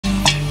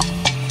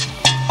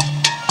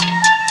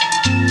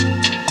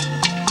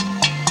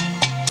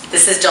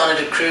This is Donna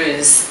de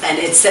Cruz, and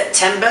it's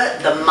September,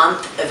 the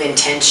month of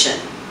intention.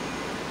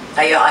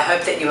 I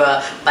hope that you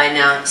are by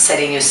now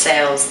setting your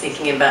sails,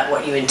 thinking about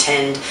what you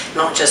intend,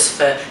 not just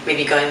for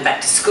maybe going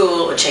back to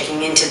school or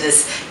checking into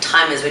this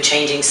time as we're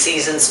changing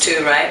seasons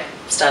too, right?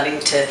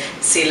 Starting to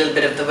see a little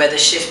bit of the weather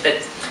shift.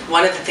 But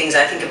one of the things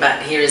I think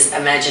about here is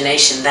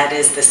imagination. That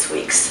is this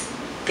week's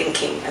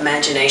thinking,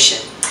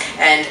 imagination.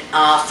 And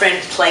our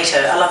friend Plato,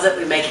 I love that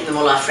we're making them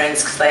all our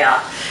friends because they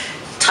are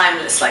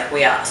timeless like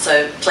we are.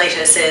 So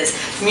Plato says,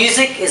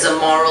 music is a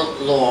moral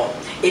law.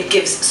 It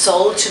gives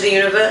soul to the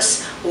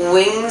universe,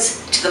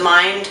 wings to the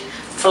mind,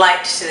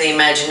 flight to the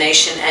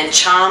imagination, and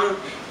charm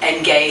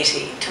and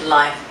gaiety to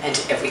life and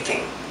to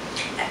everything.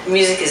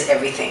 Music is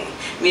everything.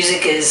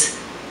 Music is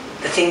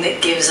the thing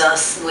that gives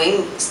us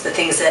wings, the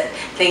thing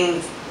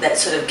that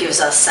sort of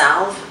gives us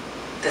salve,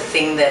 the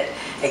thing that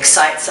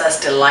excites us,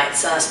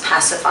 delights us,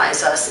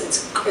 pacifies us.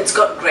 It's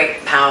got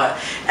great power.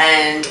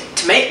 And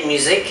to make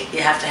music,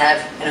 you have to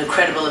have an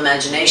incredible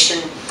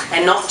imagination,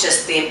 and not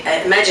just the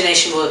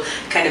imagination will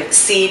kind of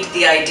seed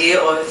the idea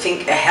or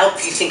help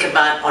you think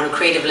about on a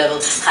creative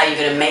level how you're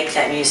going to make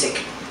that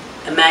music.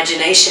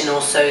 Imagination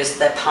also is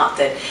that part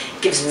that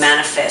gives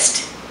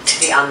manifest to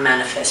the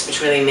unmanifest, which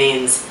really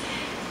means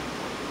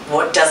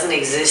what doesn't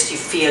exist, you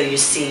feel, you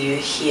see, you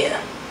hear,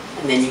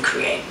 and then you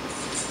create.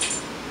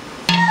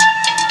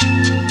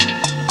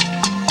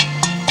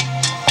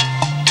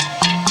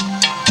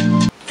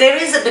 There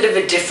is a bit of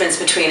a difference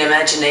between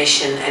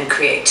imagination and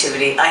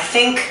creativity. I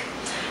think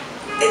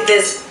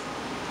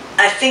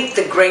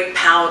the great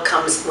power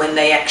comes when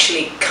they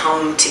actually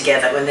come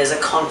together, when there's a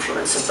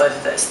confluence of both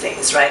of those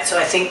things, right? So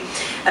I think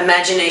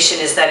imagination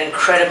is that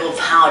incredible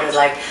power to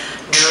like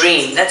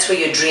dream. That's where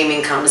your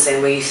dreaming comes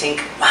in, where you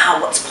think, wow,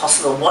 what's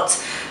possible?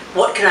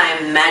 What can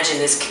I imagine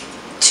this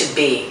to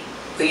be?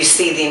 Where you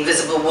see the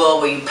invisible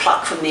world, where you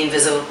pluck from the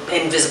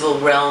invisible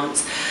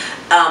realms.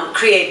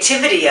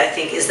 Creativity, I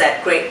think, is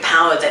that great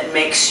power that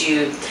makes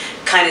you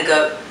kind of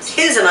go,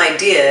 here's an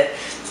idea,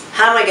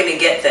 how am I going to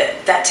get there?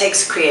 That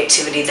takes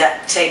creativity,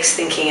 that takes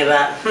thinking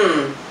about,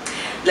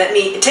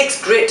 it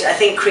takes grit. I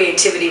think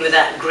creativity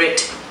without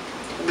grit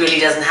really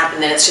doesn't happen.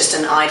 Then it's just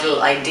an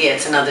idle idea,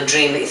 it's another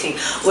dream that you think,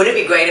 wouldn't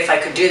it be great if I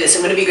could do this?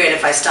 And wouldn't it be great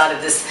if I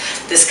started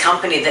this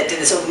company that did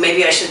this? Or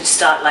maybe I should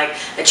start like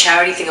a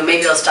charity thing, or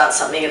maybe I'll start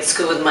something at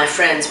school with my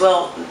friends.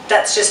 Well,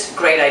 that's just a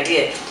great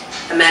idea.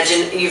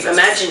 You've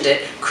imagined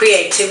it.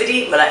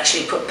 Creativity will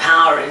actually put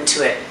power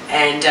into it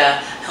and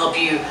help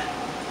you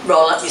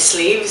roll up your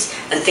sleeves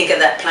and think of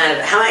that plan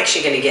of how am I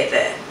actually going to get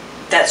there.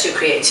 That's your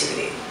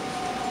creativity.